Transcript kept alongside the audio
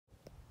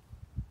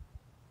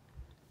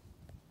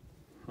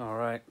All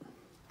right,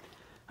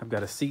 I've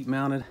got a seat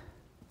mounted.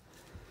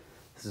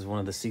 This is one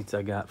of the seats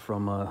I got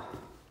from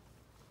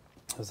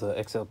it was a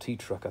XLT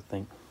truck, I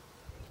think.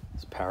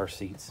 It's power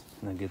seats,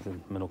 and I get the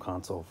middle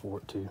console for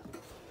it too.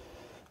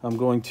 I'm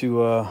going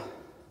to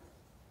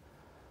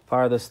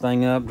fire this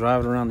thing up,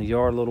 drive it around the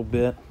yard a little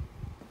bit,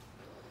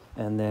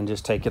 and then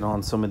just take it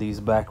on some of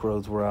these back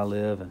roads where I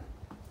live, and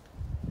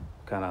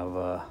kind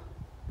of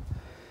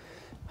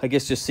I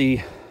guess just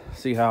see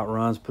how it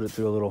runs. Put it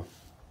through a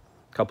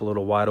couple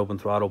little wide open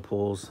throttle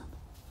pulls,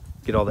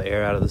 get all the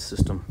air out of the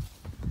system,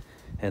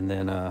 and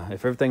then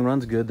if everything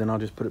runs good, then I'll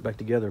just put it back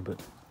together. But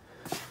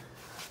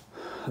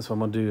that's what I'm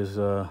gonna do is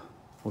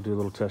we'll do a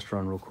little test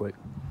run real quick.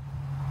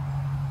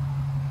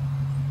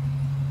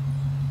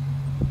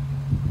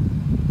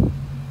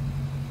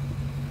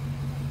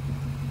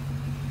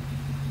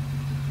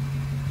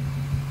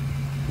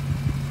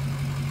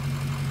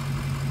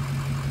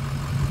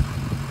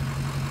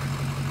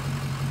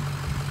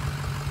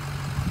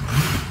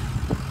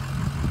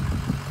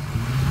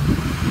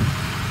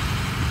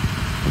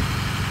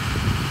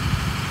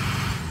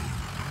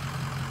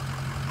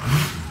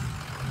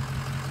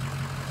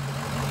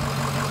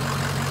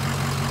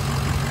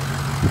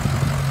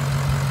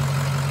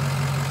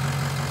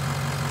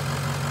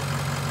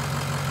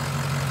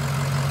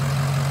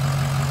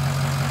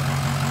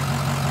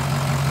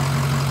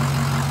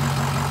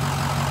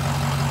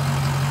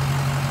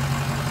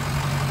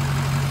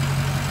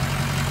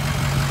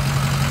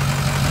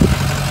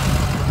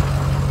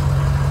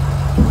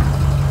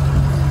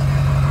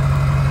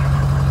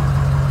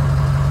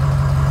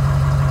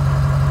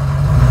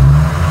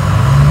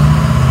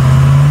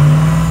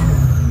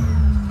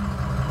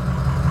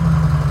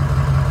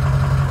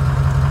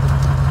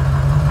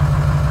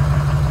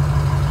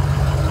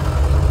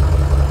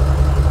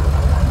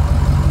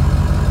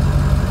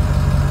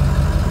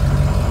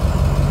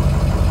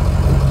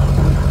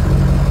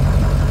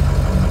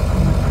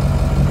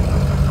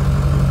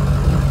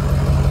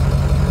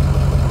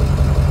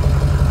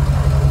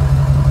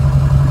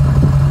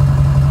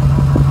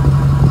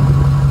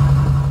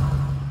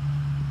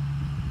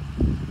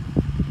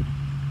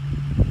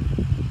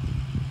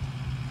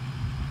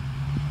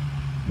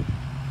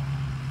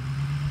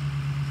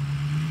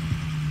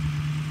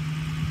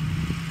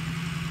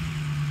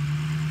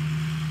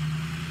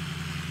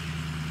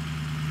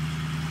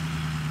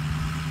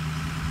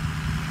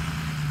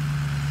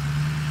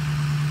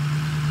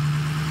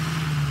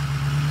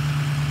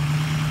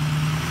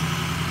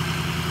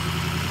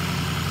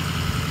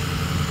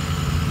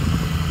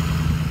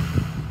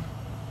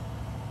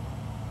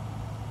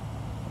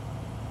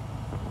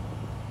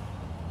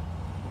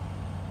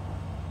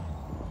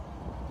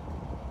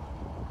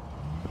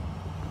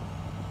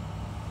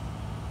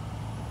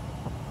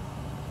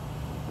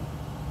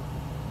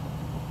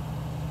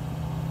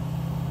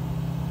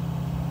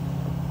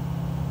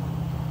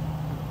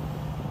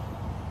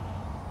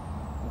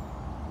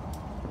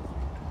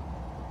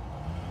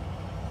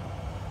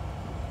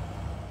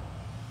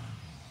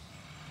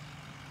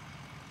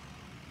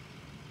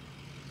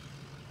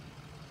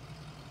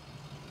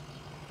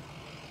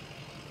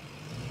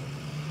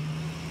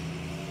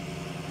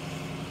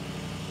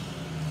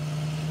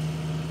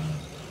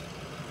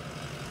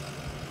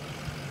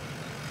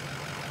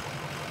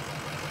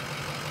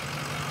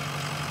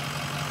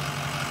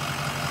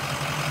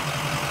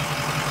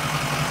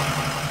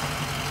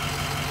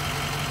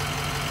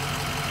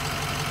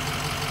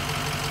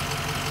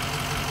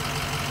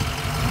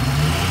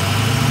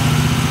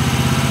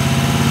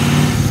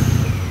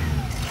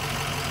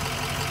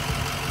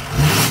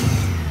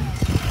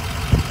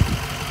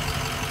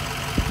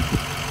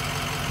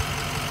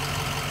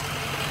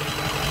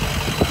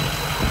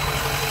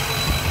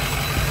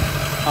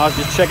 I was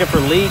just checking for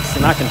leaks,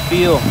 and I can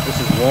feel this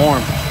is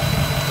warm.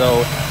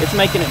 So it's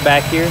making it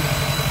back here.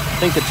 I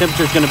think the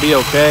temperature's gonna be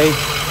okay.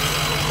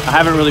 I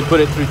haven't really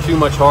put it through too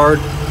much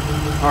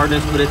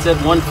hardness, but it's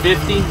at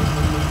 150.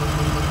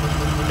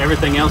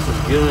 Everything else is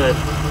good.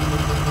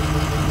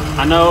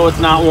 I know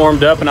it's not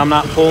warmed up and I'm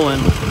not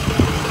pulling.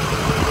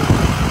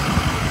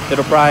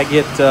 It'll probably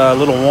get a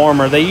little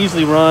warmer. They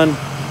usually run,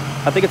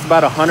 I think it's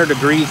about 100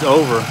 degrees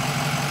over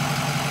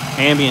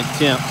ambient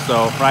temp.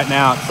 So right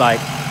now it's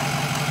like,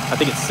 I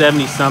think it's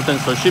 70 something,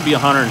 so it should be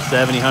 170,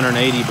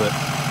 180, but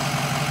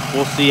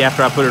we'll see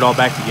after I put it all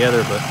back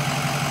together. But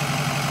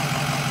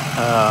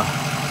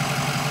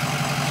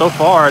so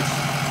far it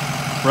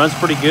runs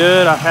pretty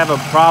good. I have a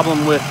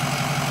problem with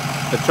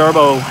the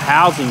turbo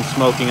housing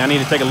smoking. I need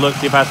to take a look,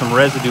 see if I have some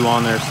residue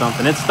on there or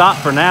something. It stopped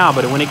for now,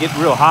 but when it gets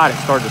real hot, it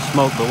started to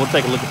smoke, but we'll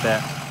take a look at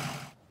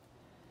that.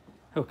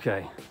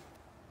 Okay,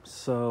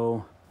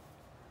 so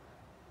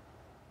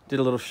did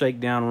a little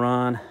shakedown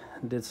run,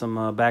 did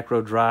some back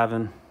road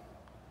driving,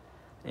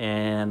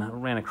 and I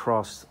ran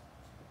across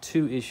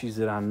two issues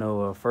that I know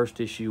of. First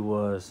issue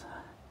was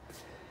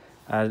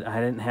I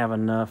didn't have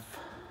enough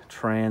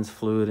trans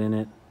fluid in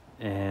it,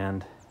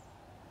 and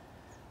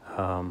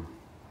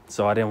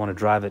so I didn't want to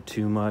drive it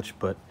too much,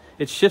 but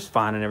it shifts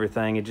fine and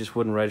everything. It just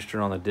wouldn't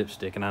register on the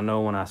dipstick. And I know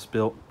when I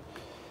spilt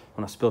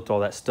all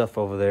that stuff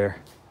over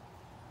there,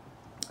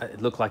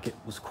 it looked like it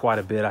was quite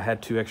a bit. I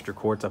had 2 extra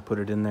quarts. I put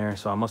it in there,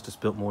 so I must have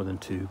spilt more than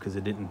 2 because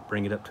it didn't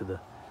bring it up to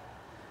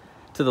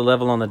the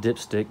level on the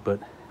dipstick. But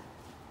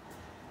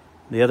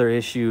the other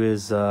issue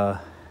is the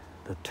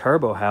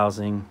turbo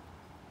housing.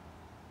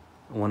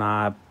 When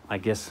I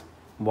guess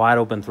wide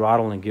open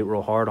throttle and get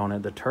real hard on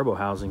it, the turbo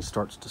housing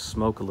starts to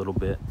smoke a little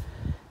bit.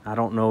 I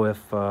don't know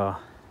if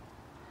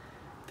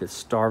it's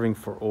starving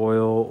for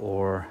oil,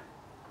 or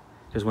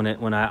because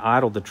when I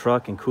idle the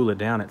truck and cool it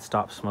down, it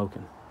stops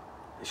smoking.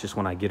 It's just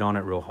when I get on it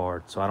real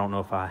hard. So I don't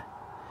know if I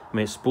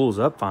mean, it spools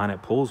up fine,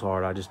 it pulls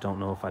hard. I just don't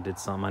know if I did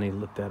something. I need to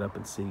look that up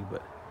and see.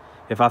 But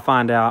if I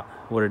find out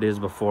what it is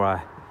before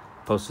I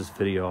post this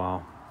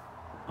video,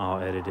 I'll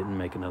edit it and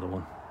make another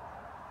one.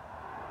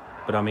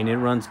 But I mean, it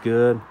runs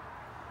good.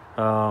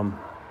 I'm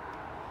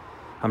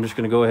just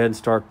gonna go ahead and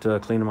start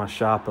cleaning my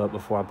shop up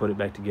before I put it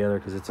back together,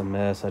 because it's a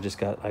mess. I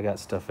got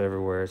stuff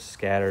everywhere. It's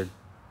scattered,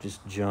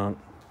 just junk.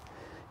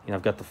 You know,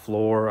 I've got the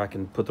floor. I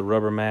can put the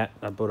rubber mat.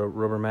 I put a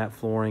rubber mat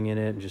flooring in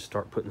it and just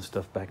start putting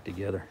stuff back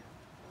together.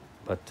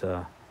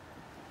 But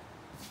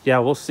yeah,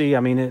 we'll see. I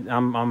mean,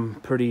 I'm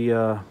pretty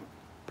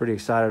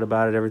excited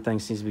about it. Everything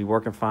seems to be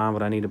working fine,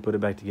 but I need to put it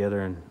back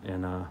together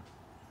and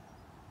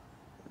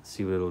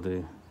see what it'll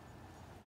do.